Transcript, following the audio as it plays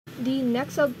The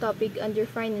next subtopic under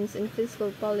finance and fiscal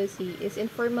policy is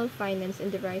informal finance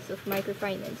and the rise of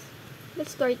microfinance.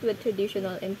 Let's start with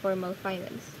traditional informal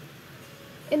finance.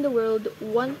 In the world,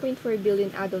 1.4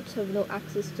 billion adults have no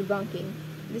access to banking.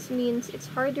 This means it's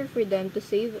harder for them to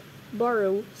save,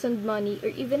 borrow, send money, or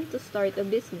even to start a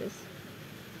business.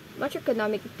 Much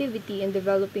economic activity in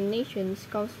developing nations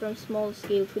comes from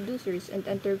small-scale producers and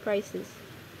enterprises.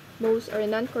 Most are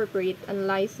non-corporate,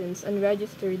 unlicensed,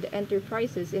 unregistered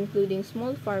enterprises including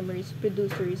small farmers,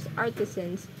 producers,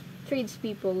 artisans,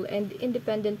 tradespeople, and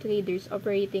independent traders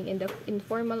operating in the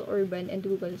informal urban and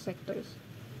rural sectors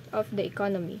of the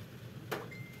economy.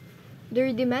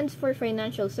 Their demands for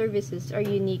financial services are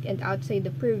unique and outside the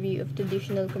purview of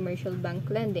traditional commercial bank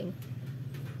lending.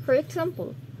 For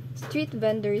example, street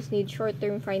vendors need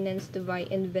short-term finance to buy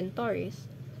inventories.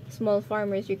 Small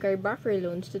farmers require buffer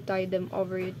loans to tide them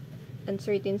over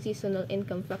uncertain seasonal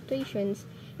income fluctuations,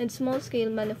 and small-scale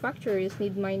manufacturers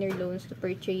need minor loans to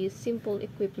purchase simple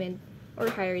equipment or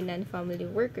hire non-family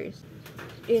workers.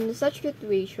 In such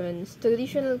situations,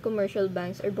 traditional commercial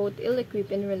banks are both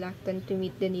ill-equipped and reluctant to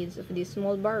meet the needs of these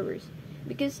small borrowers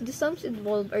because the sums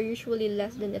involved are usually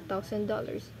less than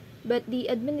 $1,000. But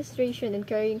the administration and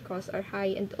carrying costs are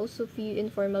high, and also few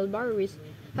informal borrowers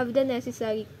have the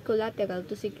necessary collateral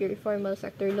to secure formal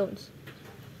sector loans.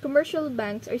 Commercial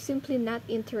banks are simply not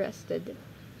interested.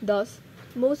 Thus,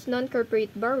 most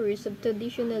non-corporate borrowers have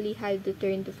traditionally had to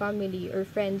turn to family or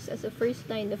friends as a first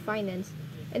line of finance,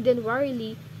 and then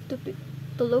warily to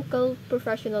local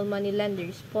professional money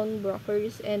lenders,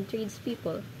 pawnbrokers, and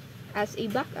tradespeople as a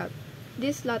backup.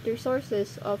 These latter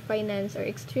sources of finance are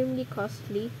extremely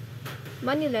costly.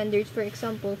 Money lenders, for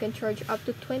example, can charge up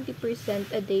to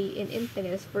 20% a day in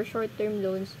interest for short-term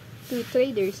loans to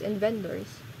traders and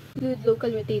vendors. Include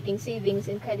local rotating savings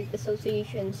and credit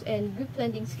associations and group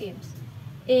lending schemes.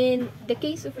 In the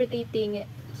case of rotating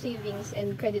savings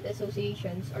and credit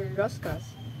associations, or ROSCAs,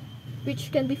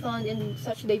 which can be found in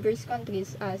such diverse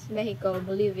countries as Mexico,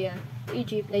 Bolivia,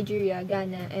 Egypt, Nigeria,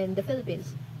 Ghana, and the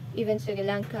Philippines, even Sri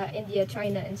Lanka, India,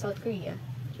 China, and South Korea.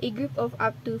 A group of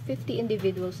up to 50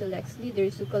 individuals selects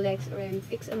leaders who collects a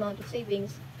fixed amount of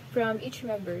savings from each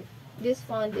member. This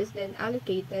fund is then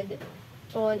allocated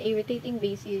on a rotating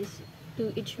basis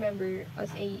to each member as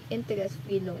a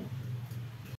interest-free loan.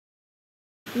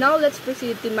 Now let's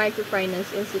proceed to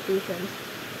microfinance institutions.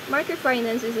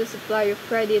 Microfinance is a supply of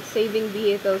credit, saving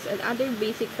vehicles, and other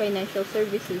basic financial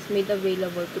services made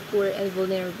available to poor and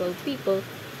vulnerable people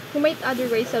who might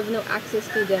otherwise have no access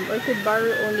to them or could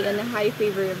borrow only on a high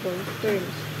favorable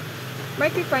terms.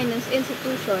 Microfinance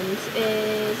institutions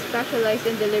is specialized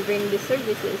in delivering these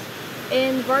services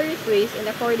in various ways and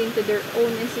according to their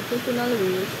own institutional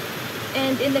rules.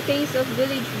 And in the case of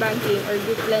village banking or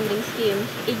group lending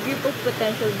schemes, a group of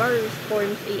potential borrowers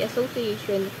forms an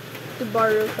association to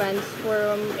borrow funds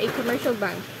from a commercial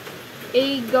bank,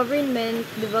 a government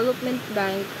development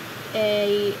bank,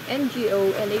 a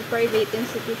NGO, and a private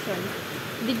institution.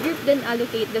 The group then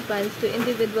allocate the funds to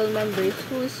individual members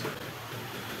whose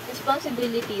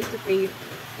responsibility is to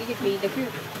repay the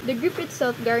group. The group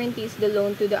itself guarantees the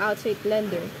loan to the outside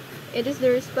lender. It is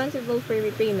the responsible for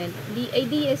repayment. The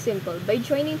idea is simple. By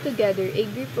joining together, a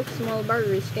group of small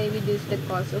borrowers can reduce the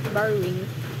cost of borrowing,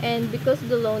 and because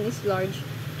the loan is large,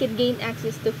 can gain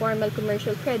access to formal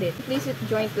commercial credit. Implicit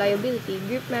joint liability.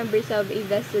 Group members have a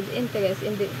vested interest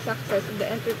in the success of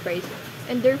the enterprise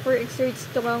and therefore exert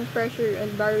strong pressure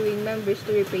on borrowing members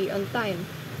to repay on time.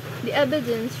 The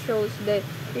evidence shows that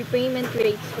repayment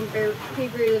rates compare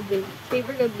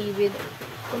favorably with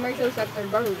commercial sector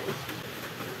borrowers.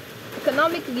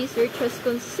 Economic research has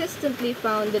consistently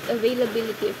found that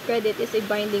availability of credit is a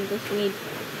binding constraint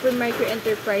for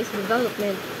microenterprise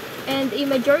development, and a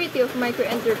majority of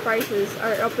microenterprises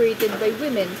are operated by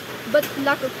women, but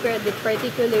lack of credit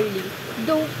particularly,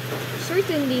 though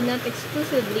certainly not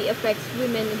exclusively, affects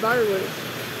women borrowers,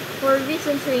 for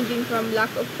reasons ranging from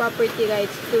lack of property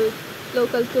rights to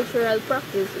local cultural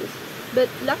practices, but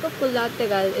lack of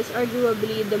collateral is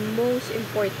arguably the most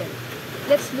important.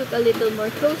 Let's look a little more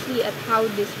closely at how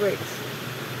this works.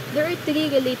 There are three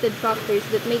related factors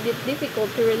that make it difficult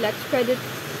to relax credit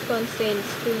constraints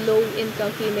to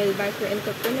low-income female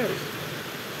micro-entrepreneurs.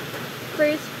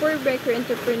 First, poor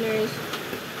micro-entrepreneurs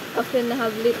often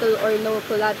have little or no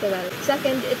collateral.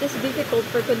 Second, it is difficult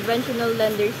for conventional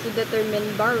lenders to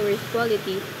determine borrowers'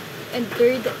 quality. And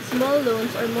third, small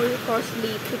loans are more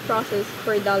costly to process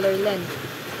per dollar lent.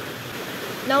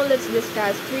 Now let's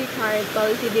discuss three current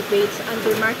policy debates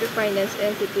under microfinance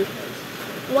institutions.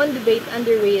 One debate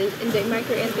underway in the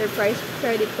microenterprise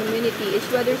credit community is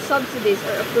whether subsidies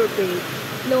are appropriate,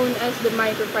 known as the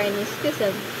microfinance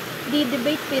schism. The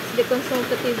debate pits the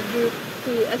consultative group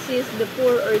to assist the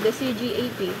poor or the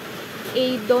CGAP,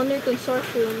 a donor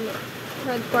consortium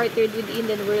headquartered within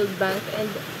the World Bank, and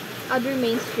other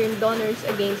mainstream donors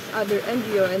against other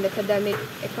NGO and academic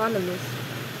economists.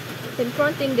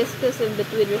 Confronting the schism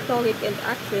between rhetoric and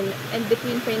action and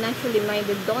between financially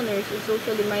minded donors and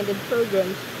socially minded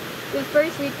programs will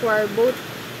first require both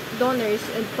donors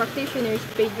and practitioners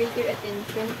to pay greater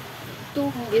attention to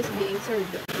who is being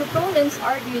served. Proponents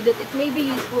argue that it may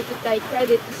be useful to tie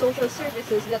credit to social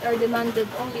services that are demanded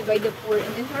only by the poor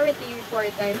and inherently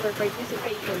require time for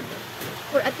participation,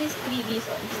 for at least three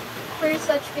reasons. First,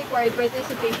 such required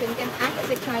participation can act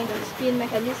as a kind of spin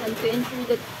mechanism to ensure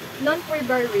that non-poor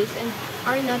borrowers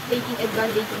are not taking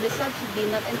advantage of the subsidy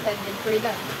not intended for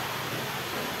them.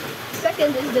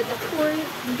 Second is that the poor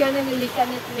generally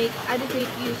cannot make adequate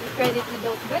use of credit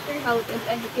without better health and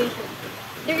education.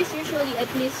 There is usually at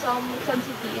least some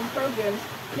subsidy in programs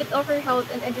that offer health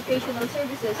and educational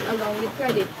services along with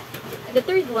credit. And the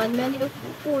third one, many of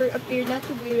the poor appear not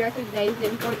to be recognize the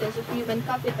importance of human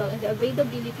capital, and the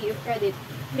availability of credit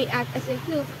may act as a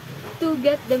hook to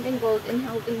get them involved in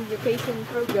health and education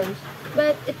programs,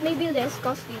 but it may be less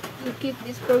costly to keep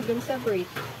these programs separate,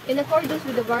 in accordance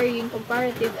with the varying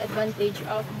comparative advantage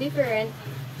of different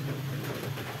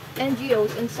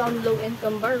NGOs, and some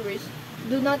low-income borrowers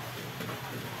do not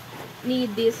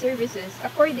need these services.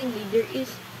 Accordingly, there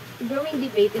is growing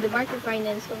debate in the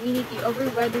microfinance community over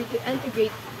whether to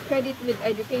integrate credit with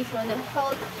education,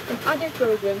 health, and other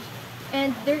programs,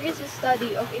 and there is a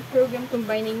study of a program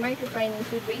combining microfinance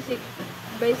with basic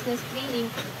business training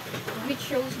which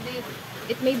shows that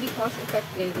it may be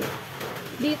cost-effective.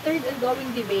 The third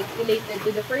ongoing debate related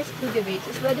to the first two debates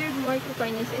is whether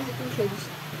microfinance institutions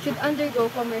should undergo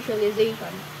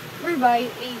commercialization, whereby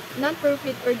a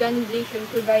non-profit organization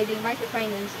providing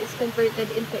microfinance is converted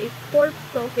into a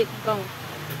for-profit bank.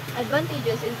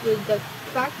 Advantages include the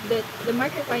fact that the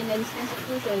microfinance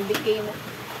institution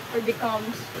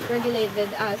becomes regulated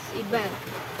as a bank,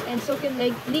 and so can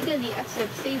legally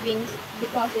accept savings,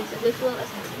 deposits, and as well as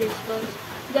disbursed loans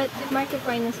that the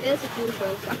microfinance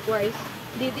institutions acquires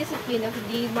the discipline of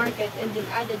the market and an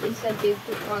added incentive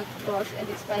to cut costs and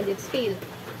expand its scale.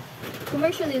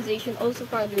 Commercialization also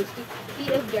follows the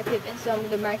key objective in some of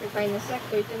the microfinance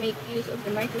sector to make use of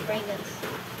the microfinance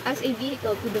as a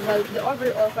vehicle to develop the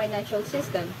overall financial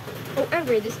system.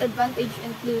 However, disadvantages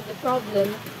include the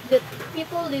problem that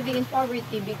people living in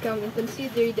poverty become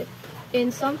considered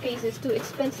in some cases too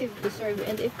expensive to serve,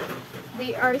 and if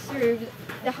they are served,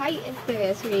 the high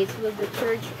interest rates will be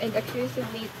charged and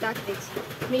aggressively tactics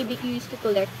may be used to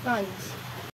collect funds.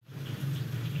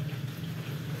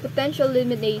 Potential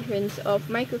limitations of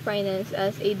microfinance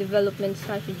as a development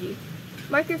strategy.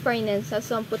 Microfinance has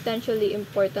some potentially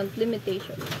important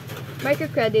limitations.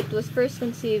 Microcredit was first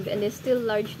conceived and is still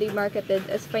largely marketed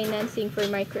as financing for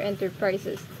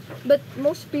microenterprises, but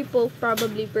most people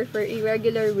probably prefer a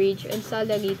regular wage and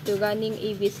salary to running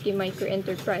a risky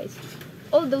microenterprise.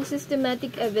 Although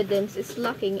systematic evidence is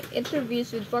lacking,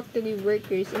 interviews with factory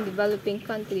workers in developing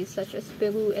countries such as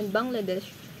Peru and Bangladesh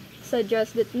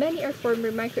suggest that many are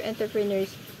former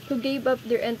micro-entrepreneurs who gave up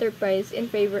their enterprise in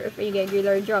favor of a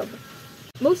regular job.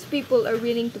 Most people are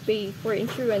willing to pay for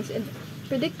insurance, and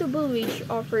predictable wage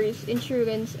offers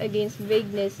insurance against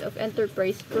vagueness of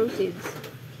enterprise proceeds.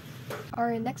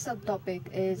 Our next subtopic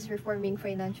is reforming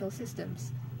financial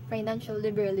systems, financial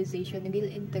liberalization,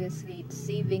 real interest rates,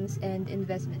 savings, and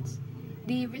investments.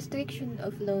 The restriction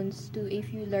of loans to a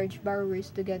few large borrowers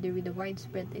together with the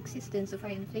widespread existence of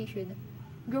high inflation,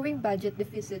 growing budget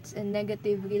deficits, and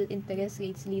negative real interest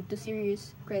rates lead to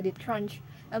serious credit crunch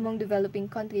among developing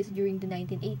countries during the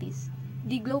 1980s.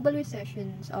 The global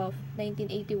recessions of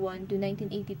 1981 to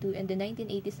 1982 and the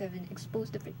 1987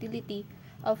 exposed the fertility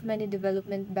of many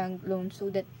development bank loans, so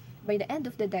that by the end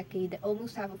of the decade,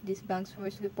 almost half of these banks were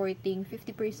reporting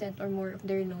 50% or more of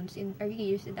their loans in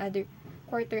arrears, and other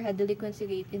quarter had delinquency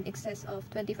rate in excess of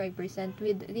 25%,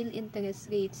 with real interest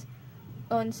rates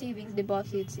on savings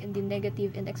deposits in the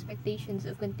negative, and expectations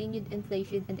of continued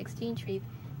inflation and exchange rate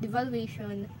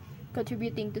devaluation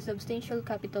contributing to substantial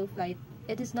capital flight.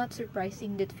 It is not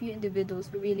surprising that few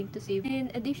individuals were willing to save.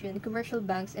 In addition, commercial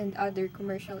banks and other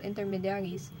commercial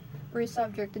intermediaries were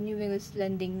subject to numerous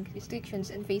lending restrictions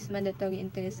and faced mandatory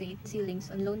interest rate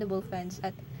ceilings on loanable funds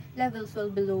at levels well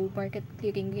below market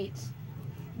clearing rates.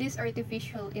 These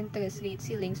artificial interest rate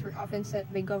ceilings were often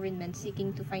set by governments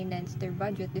seeking to finance their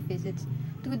budget deficits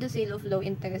through the sale of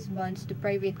low-interest bonds to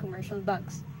private commercial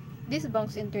banks. These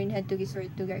banks in turn had to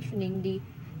resort to rationing the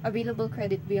available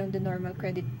credit beyond the normal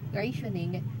credit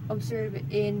rationing observed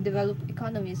in developed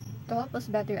economies. To help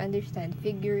us better understand,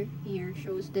 figure here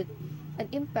shows that an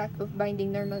impact of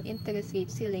binding normal interest rate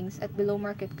ceilings at below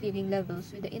market clearing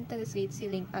levels with the interest rate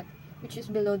ceiling at which is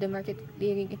below the market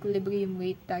clearing equilibrium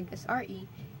rate tag as RE,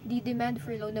 the demand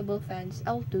for loanable funds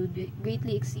L2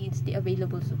 greatly exceeds the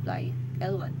available supply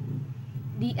L1.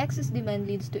 The excess demand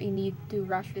leads to a need to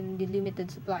ration the limited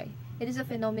supply. It is a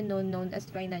phenomenon known as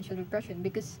financial repression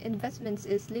because investments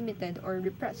is limited or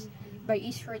repressed by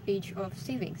a shortage of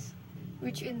savings,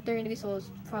 which in turn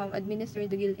results from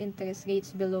administered real interest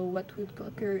rates below what would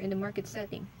occur in the market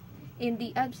setting. In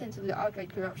the absence of the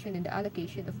outright corruption in the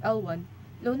allocation of L1,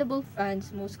 loanable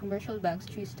funds, most commercial banks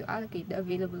choose to allocate the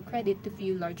available credit to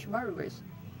few large borrowers,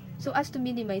 so as to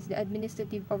minimize the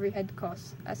administrative overhead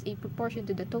costs as a proportion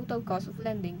to the total cost of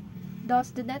lending. Thus,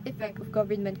 the net effect of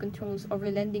government controls over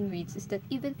lending rates is that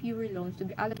even fewer loans to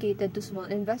be allocated to small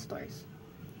investors.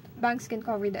 Banks can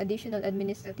cover the additional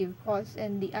administrative costs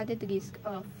and the added risk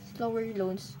of slower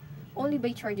loans only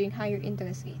by charging higher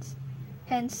interest rates.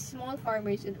 Hence, small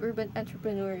farmers and urban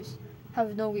entrepreneurs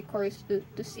have no recourse to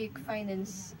seek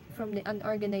finance from the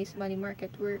unorganized money market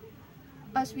where,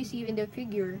 as we see in the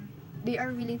figure, they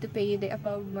are willing to pay the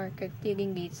above market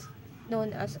clearing rates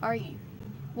known as RE.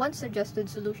 One suggested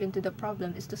solution to the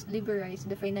problem is to liberalize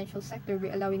the financial sector by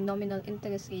allowing nominal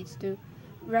interest rates to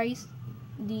rise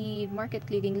the market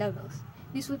clearing levels.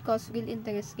 This would cause real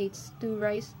interest rates to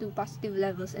rise to positive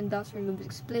levels and thus remove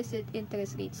explicit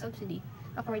interest rate subsidy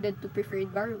accorded to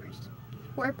preferred borrowers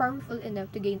who are powerful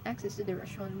enough to gain access to the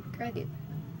rationed credit.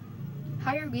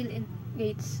 Higher real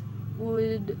rates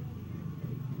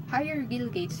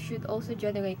should also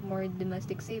generate more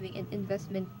domestic saving and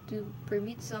investment to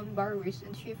permit some borrowers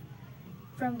to shift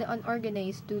from the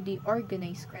unorganized to the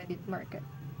organized credit market.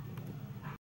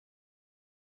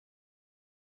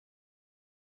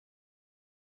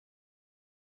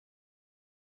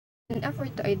 In an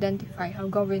effort to identify how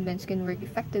governments can work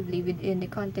effectively within the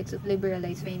context of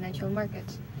liberalized financial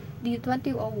markets, the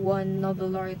 2001 Nobel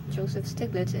laureate Joseph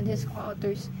Stiglitz and his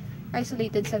co-authors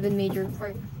isolated 7 major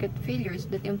market failures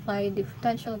that imply the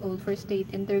potential role for state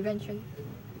intervention.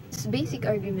 His basic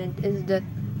argument is that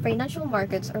financial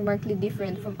markets are markedly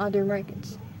different from other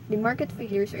markets. The market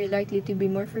failures are likely to be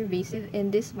more pervasive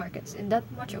in these markets, and that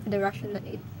much of the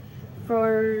rationale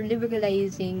for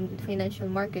liberalizing financial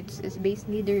markets is based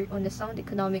neither on a sound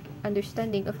economic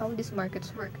understanding of how these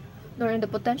markets work, nor on the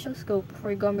potential scope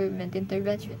for government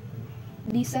intervention.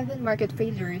 The 7 market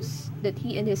failures that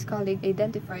he and his colleague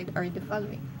identified are the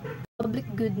following: public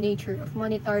good nature of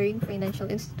monitoring financial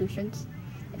institutions,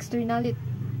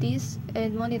 externalities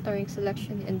and monitoring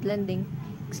selection and lending,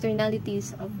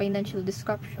 externalities of financial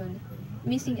disruption,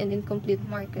 missing and incomplete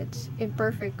markets,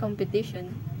 imperfect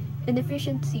competition,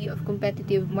 inefficiency of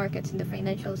competitive markets in the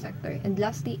financial sector, and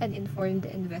lastly, uninformed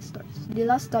investors. The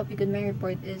last topic in my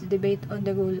report is debate on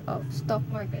the role of stock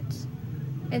markets.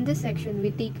 In this section, we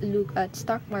take a look at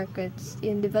stock markets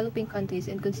in developing countries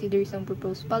and consider some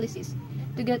proposed policies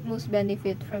to get most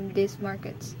benefit from these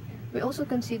markets. We also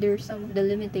consider some of the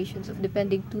limitations of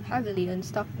depending too heavily on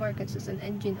stock markets as an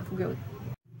engine of growth.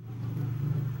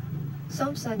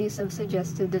 Some studies have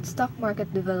suggested that stock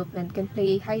market development can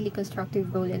play a highly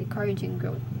constructive role in encouraging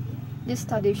growth. These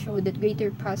studies show that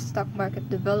greater past stock market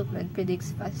development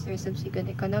predicts faster subsequent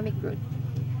economic growth,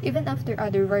 even after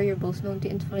other variables known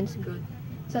to influence growth,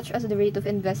 such as the rate of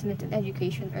investment and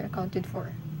education, are accounted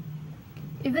for.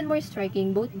 Even more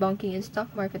striking, both banking and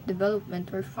stock market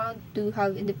development were found to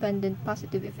have independent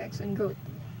positive effects on growth,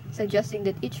 suggesting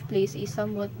that each plays a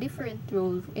somewhat different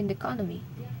role in the economy.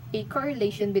 A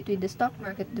correlation between the stock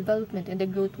market development and the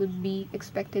growth would be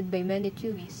expected by many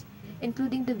theories,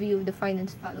 including the view of the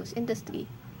finance follows industry.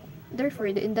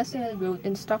 Therefore, the industrial growth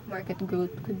and stock market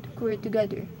growth could occur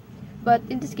together. But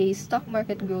in this case, stock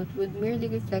market growth would merely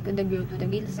reflect on the growth of the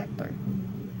real sector.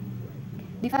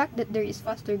 The fact that there is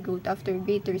faster growth after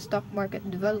greater stock market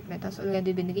development has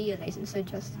already been realized and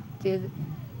suggestive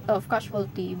of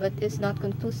causality, but is not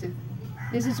conclusive.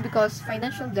 This is because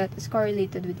financial debt is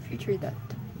correlated with future debt.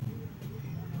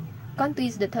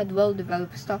 Countries that had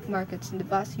well-developed stock markets in the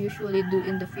past usually do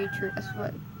in the future as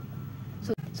well.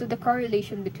 So the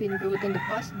correlation between growth and the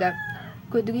past debt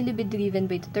could really be driven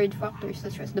by the third factors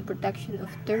such as the protection of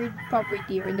third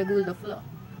property or the rule of law.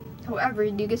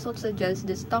 However, the results suggest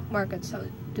that stock markets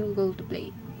have two roles to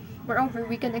play. Moreover,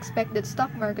 we can expect that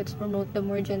stock markets promote the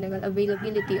more general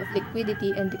availability of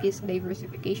liquidity and risk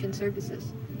diversification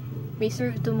services, may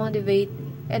serve to motivate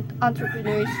and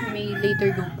entrepreneurs who may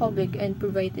later go public and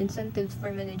provide incentives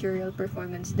for managerial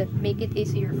performance that make it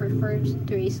easier for firms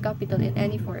to raise capital in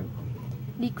any form.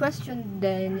 The question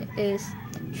then is,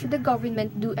 should the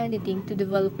government do anything to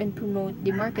develop and promote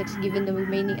the markets given the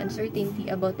remaining uncertainty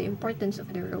about the importance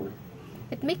of their role?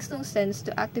 It makes no sense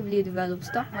to actively develop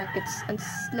stock markets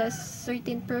unless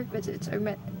certain prerequisites are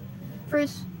met.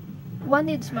 First, one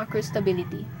needs macro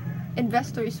stability.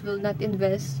 Investors will not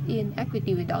invest in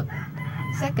equity without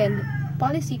it. Second,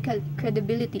 policy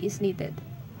credibility is needed.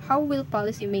 How will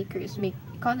policymakers make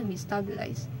economies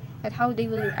stabilize? And how they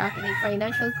will react in a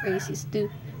financial crisis to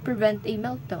prevent a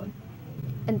meltdown?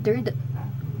 And third,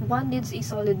 one needs a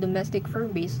solid domestic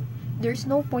firm base. There's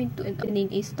no point to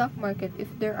opening a stock market if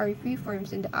there are free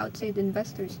firms and the outside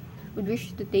investors would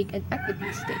wish to take an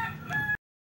equity stake.